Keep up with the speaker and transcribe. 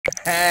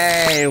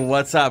Hey,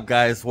 what's up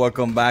guys?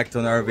 Welcome back to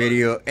another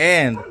video.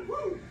 And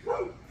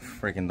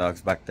freaking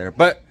dogs back there,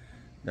 but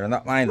they're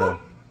not mine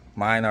though.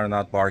 Mine are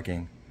not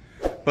barking.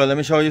 But let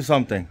me show you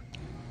something.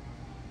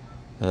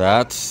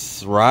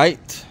 That's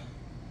right,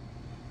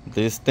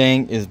 this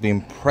thing is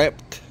being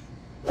prepped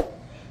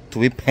to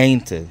be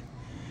painted.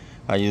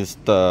 I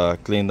just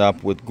cleaned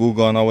up with glue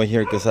gun over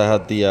here because I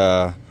had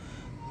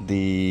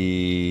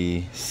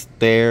the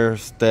stair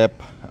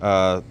step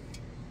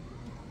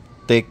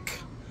thick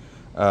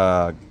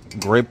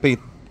grippy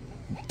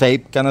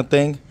tape kind of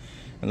thing,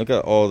 and look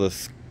at all the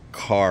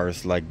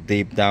scars like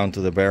deep down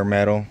to the bare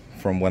metal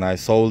from when I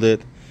sold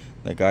it.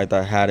 The guy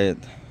that had it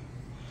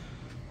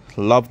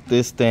loved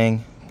this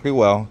thing pretty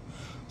well,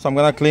 so I'm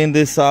gonna clean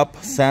this up,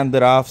 sand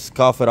it off,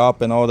 scuff it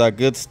up and all that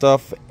good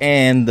stuff,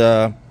 and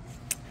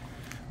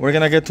we're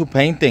gonna get to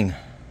painting.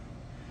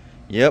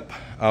 Yep,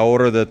 I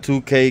ordered the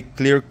 2K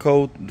clear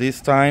coat this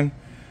time,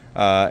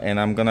 and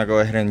I'm gonna go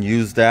ahead and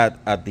use that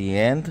at the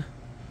end,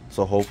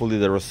 so hopefully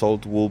the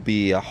result will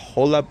be a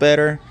whole lot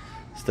better.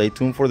 Stay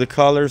tuned for the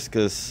colors,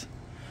 because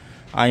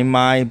I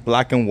might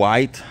black and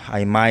white,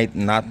 I might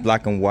not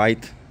black and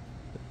white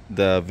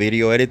the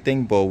video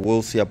editing, but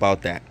we'll see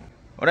about that.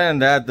 Other than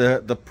that,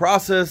 the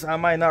process I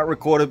might not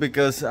record it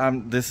because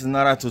this is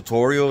not a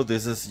tutorial.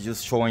 This is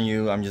just showing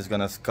you. I'm just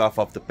gonna scuff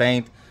up the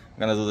paint. I'm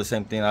gonna do the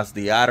same thing as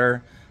the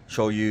other,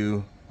 show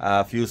you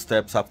a few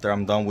steps after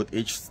I'm done with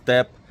each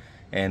step,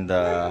 and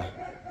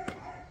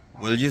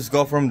we'll just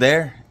go from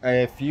there.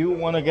 If you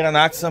want to get an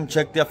Axum,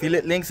 check the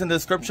affiliate links in the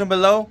description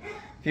below.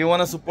 If you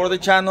want to support the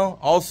channel,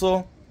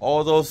 also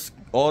all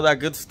that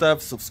good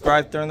stuff,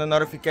 subscribe, turn the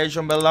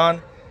notification bell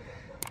on.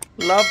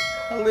 Love,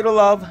 a little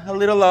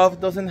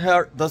love doesn't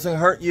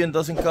hurt you and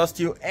doesn't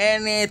cost you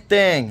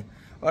anything.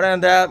 Other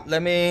than that,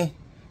 let me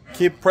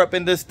keep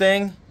prepping this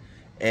thing,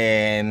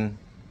 and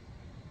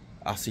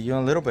I'll see you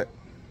in a little bit.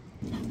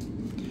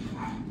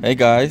 Hey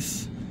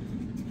guys,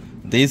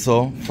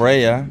 Diesel,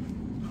 Freya,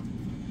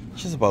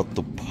 she's about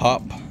to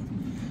pop.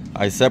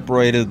 I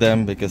separated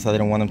them because I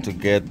didn't want them to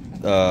get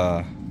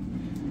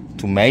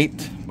to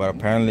mate, but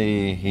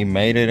apparently he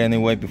made it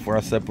anyway before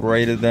I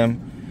separated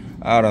them.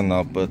 I don't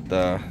know, but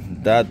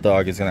that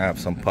dog is gonna have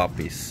some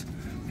puppies.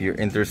 If you're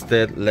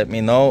interested, let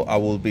me know. I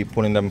will be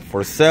putting them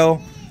for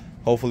sale.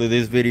 Hopefully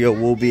this video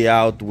will be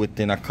out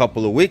within a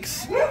couple of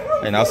weeks,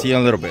 and I'll see you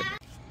in a little bit.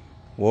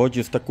 Well,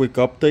 just a quick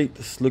update.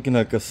 It's looking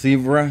like a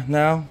zebra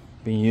now.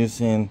 Been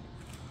using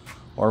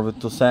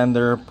orbital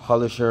sander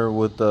polisher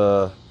with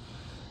the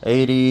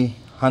 80,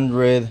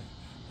 100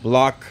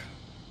 block,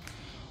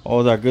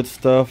 all that good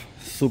stuff.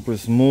 Super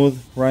smooth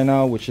right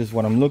now, which is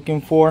what I'm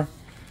looking for.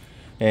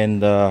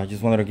 And I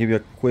just wanted to give you a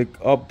quick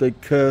update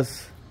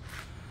because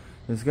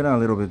it's getting a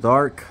little bit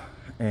dark,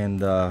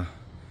 and I'm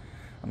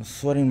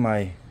sweating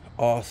my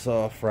ass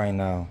off right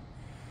now.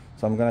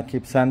 So I'm gonna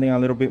keep sanding a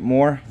little bit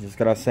more. Just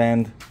gotta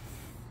sand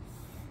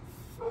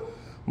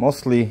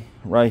mostly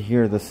right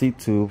here, the seat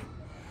tube.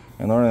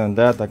 And other than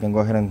that, I can go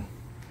ahead and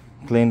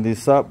clean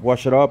this up,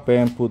 wash it up,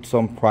 and put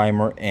some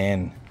primer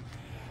in.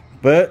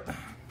 But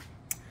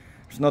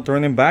there's no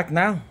turning back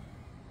now.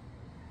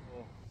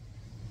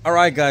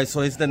 Alright guys,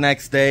 so it's the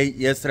next day.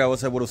 Yesterday I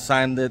was able to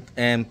sand it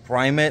and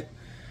prime it,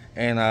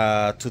 and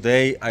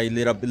today I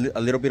did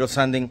a little bit of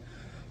sanding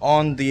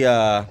on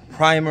the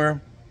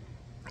primer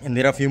and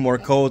did a few more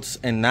coats,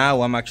 and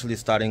now I'm actually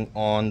starting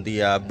on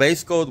the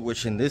base coat,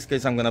 which in this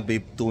case I'm gonna be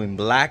doing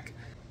black.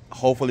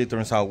 Hopefully it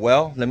turns out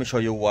well. Let me show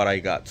you what I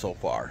got so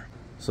far.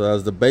 So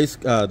as the base,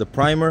 the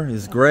primer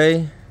is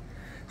gray.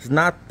 It's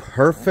not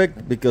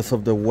perfect because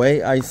of the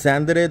way I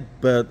sanded it,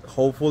 but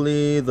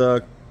hopefully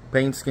the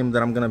paint scheme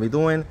that I'm gonna be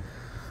doing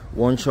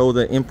won't show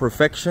the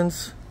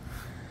imperfections.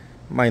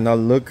 Might not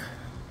look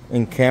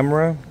in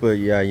camera, but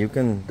yeah, you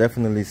can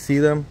definitely see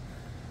them,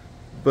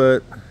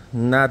 but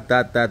not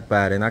that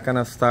bad. And I kind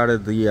of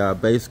started the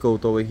base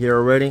coat over here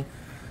already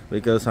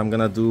because I'm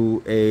gonna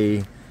do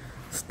a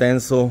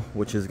stencil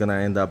which is gonna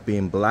end up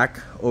being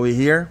black over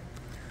here.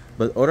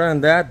 But other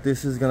than that,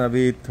 this is gonna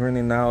be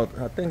turning out,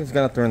 I think it's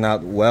gonna turn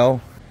out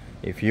well.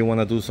 If you want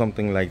to do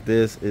something like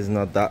this, it's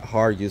not that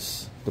hard.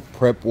 Just the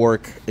prep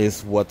work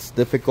is what's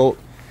difficult.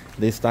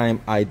 This time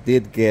I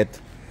did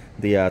get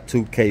the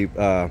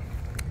 2K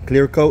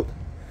clear coat,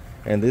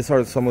 and these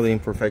are some of the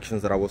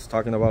imperfections that I was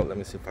talking about. Let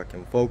me see if I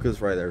can focus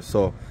right there.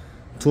 So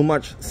too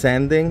much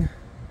sanding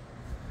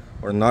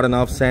or not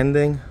enough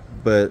sanding,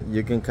 but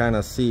you can kind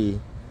of see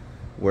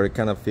where it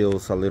kind of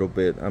feels a little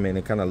bit, I mean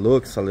it kind of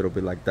looks a little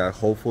bit like that.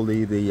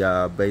 Hopefully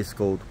the base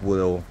coat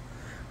will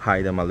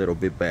hide them a little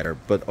bit better.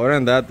 But other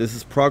than that, this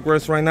is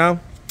progress right now.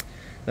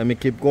 Let me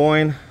keep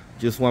going.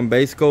 Just one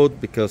base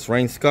coat because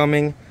rain's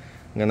coming.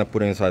 I'm gonna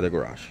put it inside the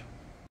garage.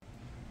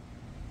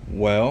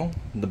 Well,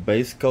 the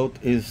base coat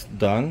is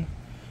done,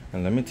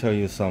 and let me tell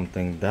you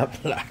something,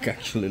 that black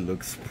actually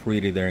looks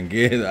pretty darn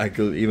good. I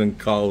could even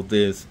call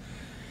this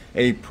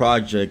a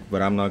project,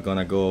 but I'm not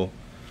gonna go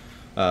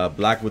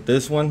black with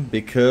this one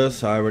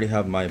because I already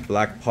have my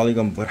black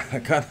polygon. But I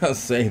gotta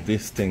say,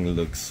 this thing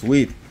looks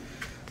sweet.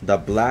 The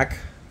black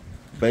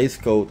base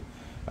coat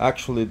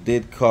actually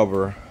did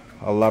cover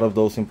a lot of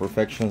those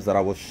imperfections that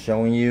I was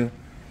showing you.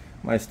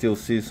 Might still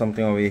see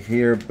something over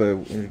here, but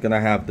we're gonna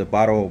have the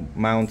bottle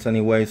mounts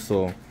anyway,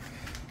 so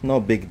no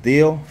big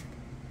deal.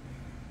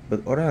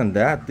 But other than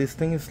that, this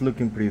thing is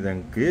looking pretty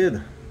damn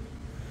good.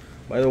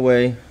 By the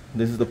way,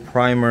 this is the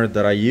primer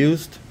that I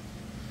used.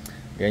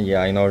 Again,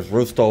 yeah, I know it's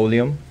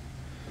Rust-Oleum,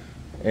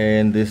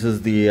 and this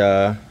is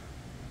the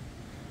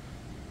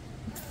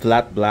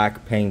flat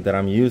black paint that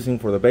I'm using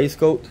for the base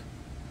coat.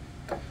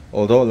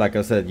 Although, like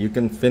I said, you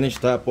can finish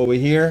that over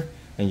here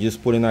and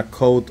just put in a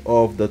coat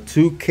of the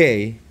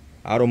 2K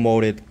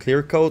automotive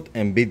clear coat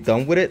and be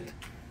done with it.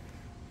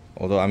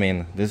 Although, I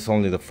mean, this is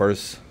only the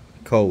first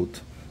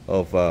coat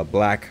of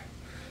black.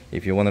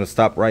 If you wanted to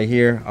stop right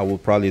here, I will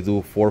probably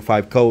do 4 or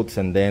 5 coats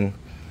and then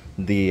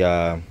the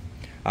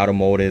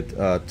automotive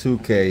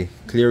 2K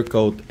clear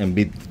coat and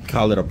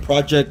call it a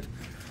project.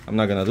 I'm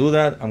not gonna do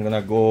that. I'm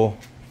gonna go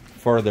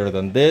further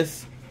than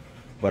this,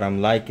 but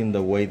I'm liking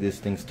the way this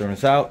thing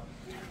turns out.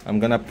 I'm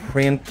gonna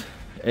print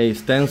a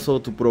stencil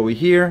to put over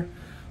here.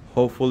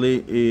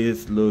 Hopefully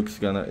it's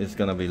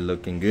gonna be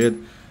looking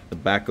good. The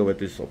back of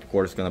it is of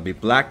course gonna be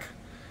black,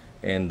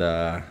 and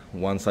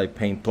once I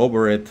paint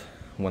over it,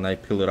 when I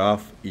peel it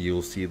off,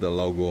 you'll see the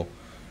logo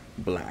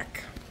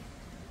black.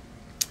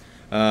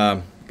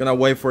 Gonna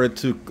wait for it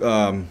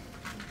to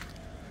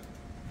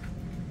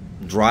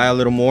dry a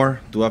little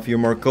more, do a few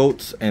more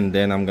coats, and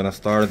then I'm gonna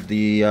start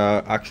the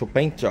actual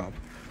paint job.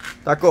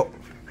 Taco,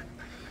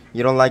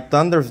 you don't like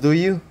thunders, do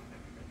you?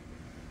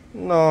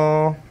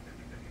 No.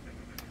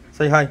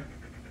 Say hi.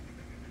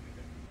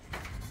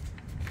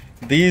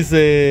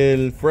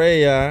 Diesel,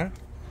 Freya.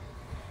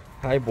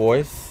 Hi,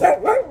 boys.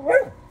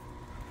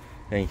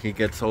 And he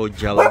gets so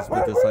jealous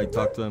because I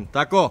talk to him.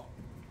 Taco.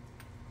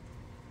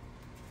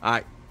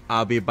 Alright,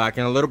 I'll be back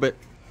in a little bit.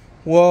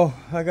 Well,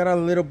 I got a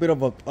little bit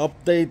of an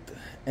update,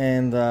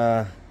 and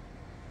I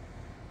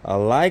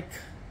like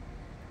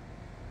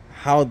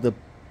how the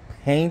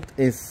paint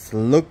is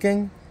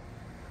looking,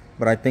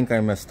 but I think I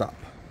messed up.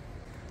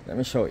 Let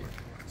me show you.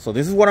 So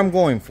this is what I'm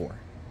going for.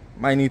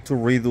 Might need to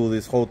redo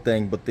this whole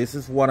thing, but this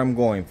is what I'm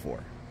going for.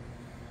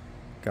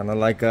 Kind of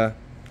like a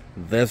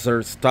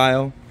desert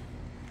style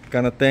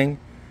kind of thing.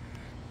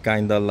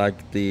 Kind of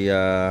like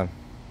the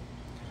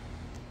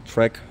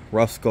Trek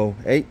Roscoe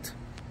 8.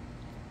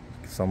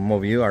 Some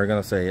of you are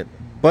gonna say it,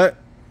 but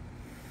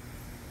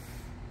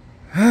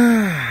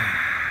I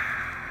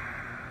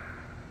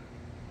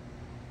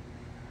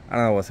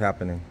don't know what's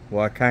happening.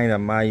 Well, I kind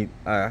of might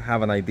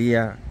have an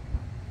idea,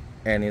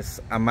 and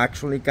I'm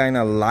actually kind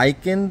of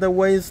liking the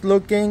way it's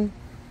looking,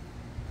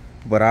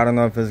 but I don't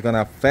know if it's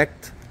gonna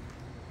affect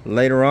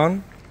later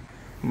on.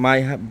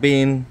 Might have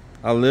been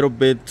a little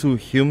bit too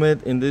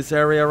humid in this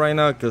area right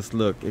now, because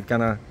look, it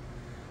kind of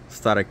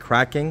started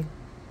cracking,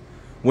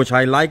 which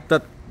I like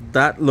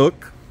that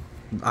look.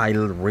 I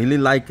really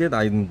like it.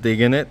 I'm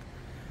digging it.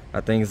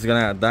 I think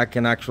that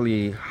can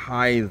actually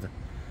hide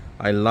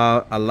a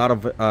lot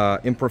of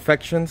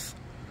imperfections.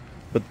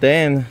 But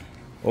then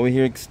over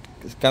here it's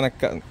kind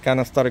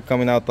of started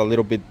coming out a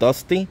little bit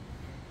dusty.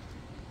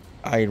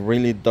 I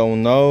really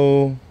don't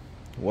know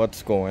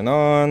what's going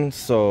on.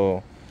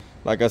 So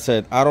like I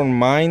said, I don't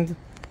mind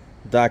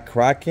that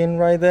cracking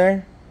right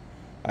there.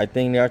 I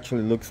think it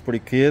actually looks pretty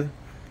good.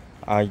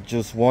 I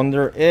just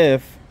wonder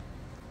if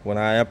when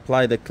I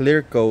apply the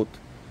clear coat,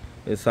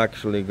 it's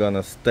actually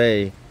gonna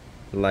stay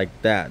like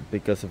that,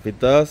 because if it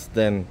does,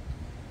 then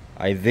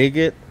I dig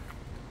it.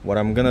 What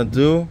I'm gonna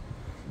do,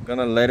 I'm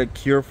gonna let it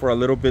cure for a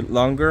little bit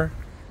longer,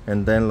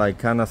 and then like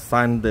kind of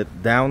sand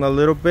it down a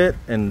little bit,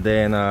 and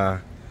then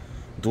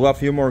do a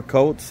few more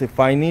coats if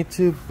I need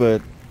to.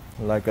 But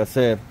like I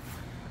said,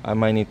 I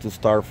might need to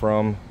start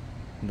from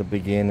the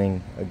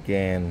beginning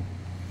again.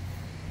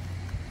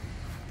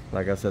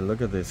 Like I said,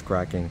 look at this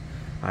cracking.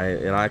 I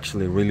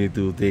actually really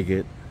do dig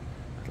it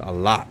a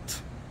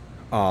lot,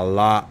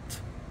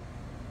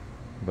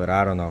 but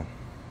I don't know,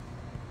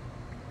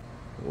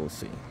 we'll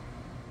see.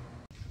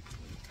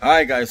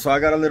 Alright guys, so I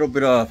got a little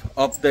bit of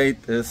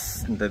update.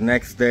 This the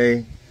next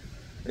day.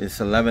 It's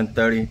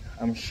 11:30.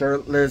 I'm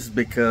shirtless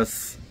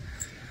because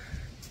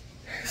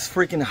it's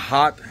freaking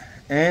hot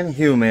and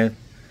humid,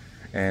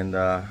 and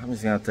I'm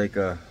just gonna take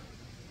a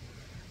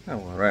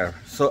whatever.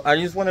 So I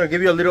just wanted to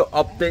give you a little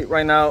update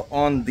right now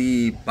on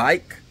the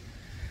bike,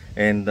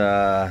 and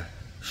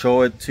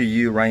show it to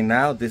you right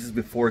now. This is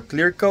before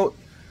clear coat,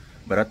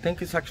 but I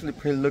think it's actually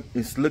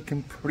it's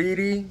looking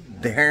pretty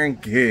darn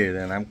good,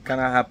 and I'm kind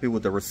of happy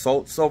with the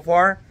results so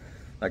far.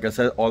 Like I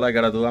said, all I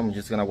gotta do, I'm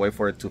just gonna wait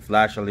for it to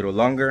flash a little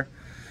longer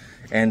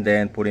and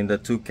then put in the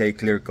 2K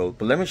clear coat.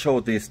 But let me show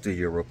this to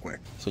you real quick.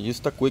 So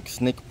just a quick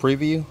sneak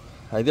preview.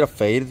 I did a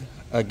fade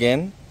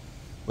again,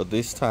 but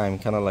this time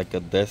kind of like a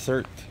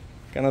desert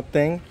kind of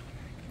thing,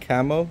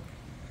 camo,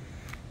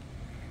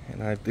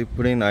 and I did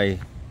put in a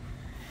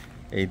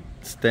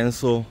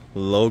stencil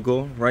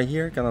logo right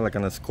here, kind of like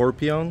an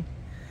scorpion,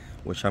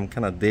 which I'm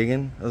kind of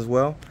digging as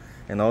well.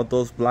 And all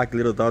those black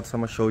little dots,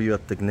 I'm gonna show you a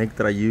technique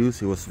that I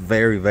use. It was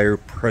very, very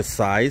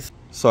precise.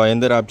 So I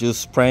ended up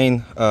just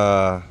spraying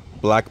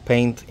black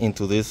paint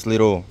into this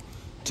little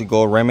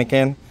to-go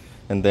ramekin,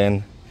 and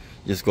then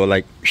just go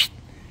like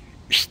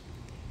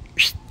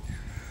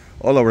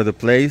all over the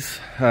place.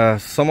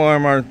 Some of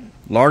them are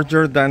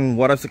larger than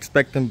what I was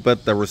expecting,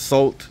 but the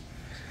result,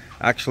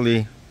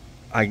 actually,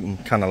 I'm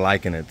kind of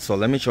liking it. So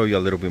let me show you a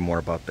little bit more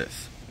about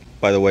this.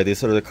 By the way,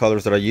 these are the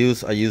colors that I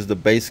use. I use the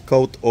base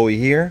coat over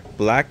here,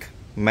 black,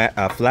 matte,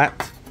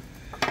 flat.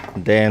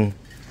 Then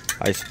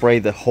I spray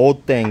the whole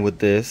thing with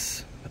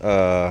this,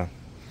 and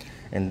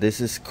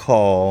this is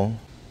called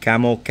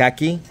Camo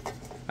Khaki.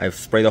 I've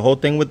sprayed the whole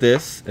thing with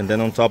this, and then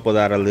on top of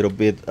that, a little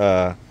bit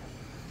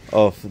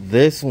of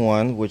this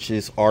one, which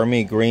is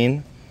Army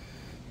Green,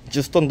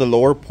 just on the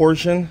lower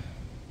portion.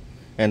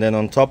 And then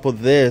on top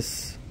of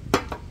this,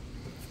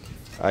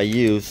 I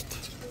used,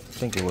 I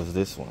think it was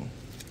this one.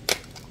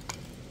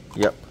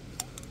 Yep,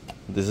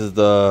 this is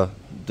the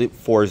Deep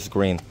Forest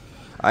Green.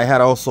 I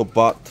had also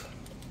bought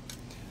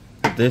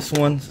this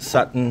one,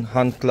 Satin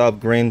Hunt Club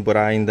Green, but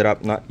I ended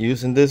up not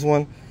using this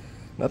one.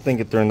 I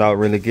think it turned out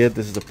really good.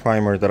 This is the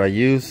primer that I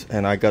use,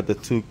 and I got the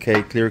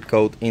 2K clear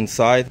coat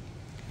inside.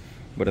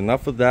 But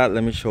enough of that,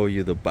 let me show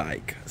you the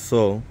bike.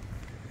 So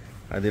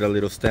I did a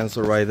little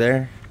stencil right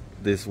there.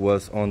 This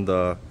was on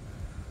the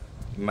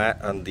mat,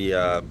 on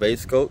the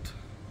base coat,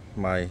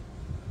 my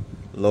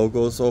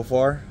logo so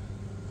far.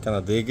 Kind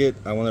of dig it.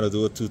 I wanted to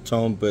do a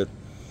two-tone, but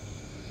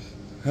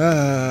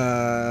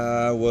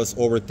I was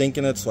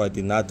overthinking it, so I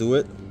did not do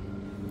it.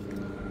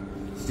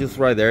 It's just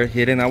right there,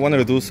 hidden. I wanted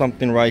to do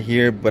something right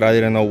here, but I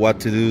didn't know what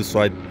to do, so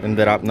I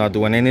ended up not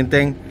doing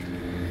anything.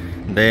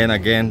 Then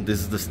again, this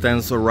is the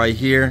stencil right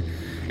here,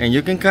 and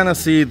you can kind of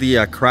see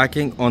the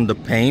cracking on the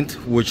paint,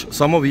 which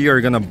some of you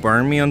are gonna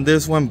burn me on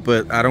this one,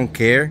 but I don't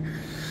care,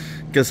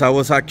 because I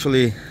was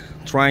actually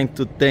trying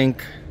to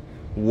think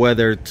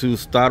whether to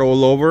start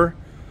all over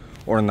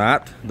or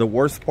not. The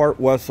worst part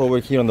was over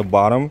here on the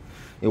bottom.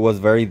 It was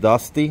very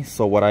dusty,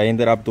 so what I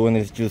ended up doing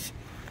is just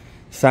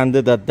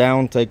sanded that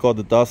down, take all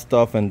the dust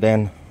off, and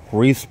then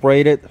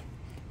resprayed it,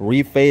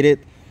 refade it,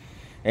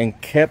 and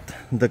kept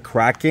the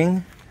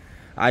cracking.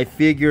 I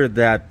figured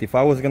that if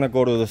I was gonna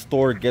go to the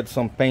store, get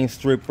some paint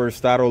strippers,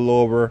 start all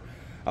over,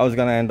 I was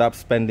gonna end up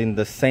spending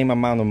the same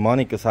amount of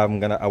money, because I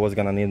was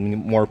gonna need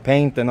more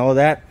paint and all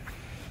that.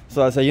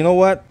 So I said, you know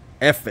what,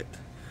 F it,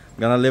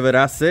 I'm gonna leave it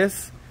as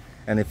is,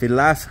 and if it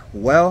lasts,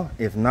 well.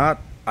 If not,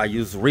 I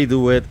just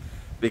redo it,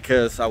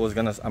 because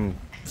I'm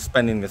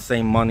spending the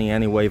same money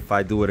anyway if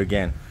I do it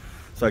again.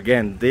 So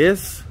again,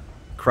 this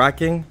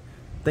cracking,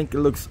 I think it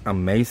looks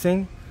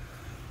amazing.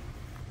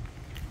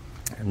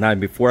 Now,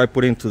 before I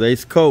put in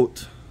today's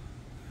coat,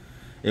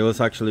 it was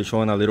actually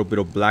showing a little bit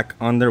of black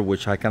under,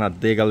 which I kind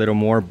of dig a little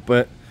more,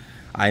 but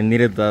I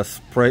needed the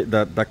spray,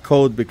 the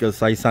coat,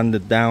 because I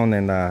sanded down,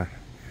 and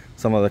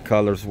some of the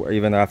colors were,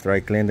 even after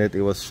I cleaned it,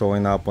 it was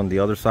showing up on the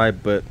other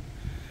side. But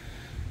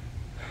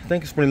I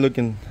think it's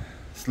looking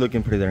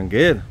pretty darn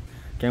good.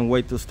 Can't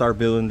wait to start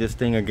building this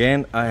thing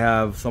again. I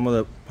have some of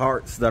the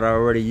parts that I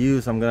already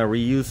used. I'm gonna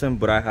reuse them,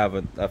 but I have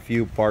a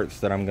few parts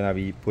that I'm gonna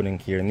be putting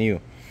here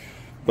new.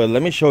 But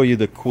let me show you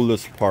the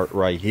coolest part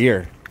right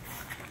here.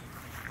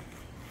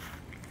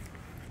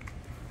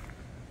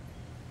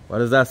 What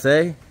does that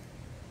say?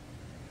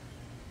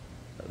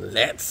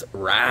 Let's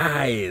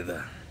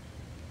ride.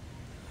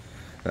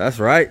 That's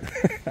right.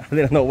 I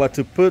didn't know what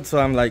to put, so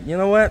I'm like, you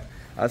know what?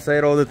 I say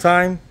it all the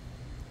time.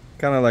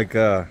 Kind of like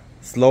a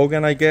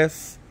slogan, I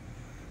guess.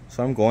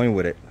 So I'm going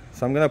with it.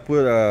 So I'm gonna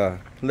put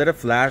let it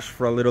flash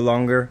for a little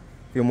longer,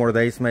 a few more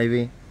days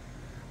maybe,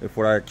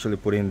 before I actually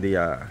put in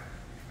the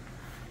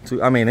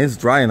I mean, it's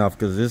dry enough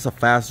because it's a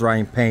fast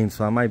drying paint,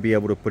 so I might be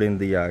able to put in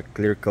the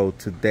clear coat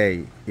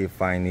today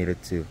if I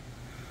needed to,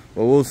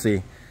 but we'll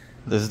see.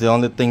 This is the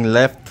only thing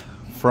left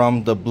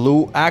from the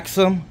blue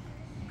Axum.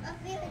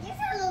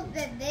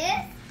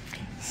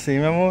 See,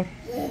 mi amor?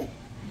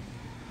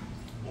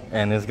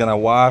 And it's gonna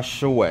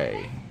wash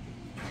away.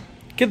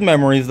 Good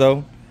memories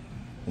though.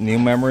 New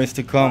memories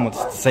to come.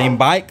 It's the same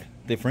bike,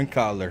 different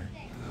color.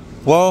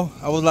 Well,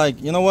 I was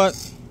like, you know what?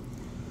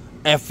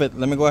 F it.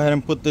 Let me go ahead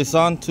and put this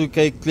on.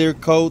 2K clear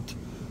coat.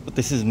 But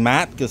this is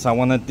matte, because I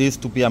wanted this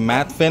to be a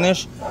matte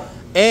finish.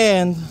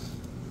 And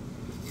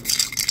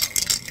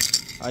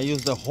I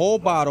used the whole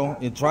bottle.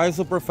 It dries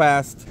super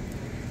fast.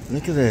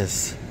 Look at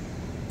this.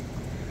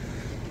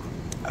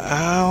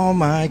 Oh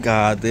my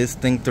god, this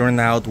thing turned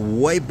out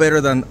way better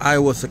than I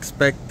was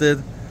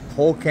expected.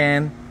 Whole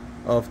can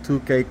of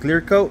 2K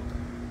clear coat,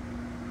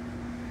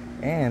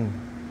 and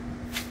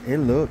it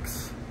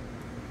looks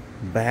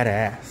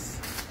badass.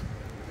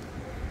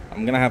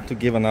 I'm gonna have to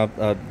give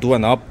do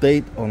an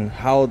update on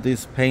how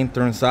this paint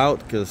turns out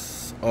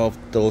because of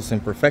those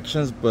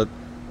imperfections, but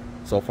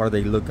so far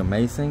they look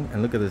amazing.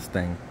 And look at this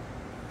thing.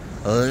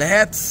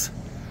 Let's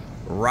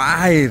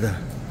ride.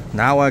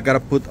 Now I gotta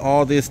put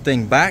all this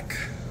thing back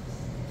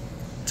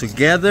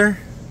together,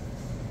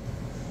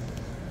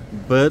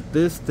 but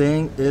this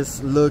thing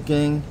is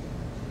looking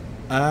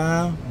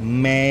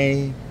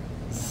amazing.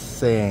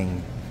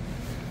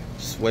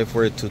 Just wait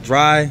for it to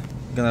dry.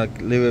 I'm gonna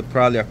leave it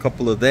probably a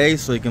couple of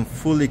days so it can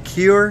fully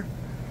cure,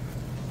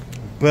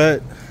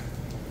 But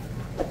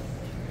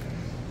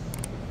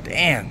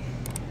damn,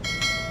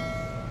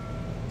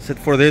 that's it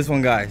for this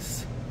one,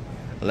 guys.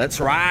 Let's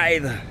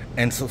ride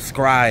and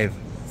subscribe.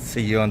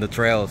 See you on the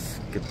trails.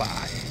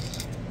 Goodbye.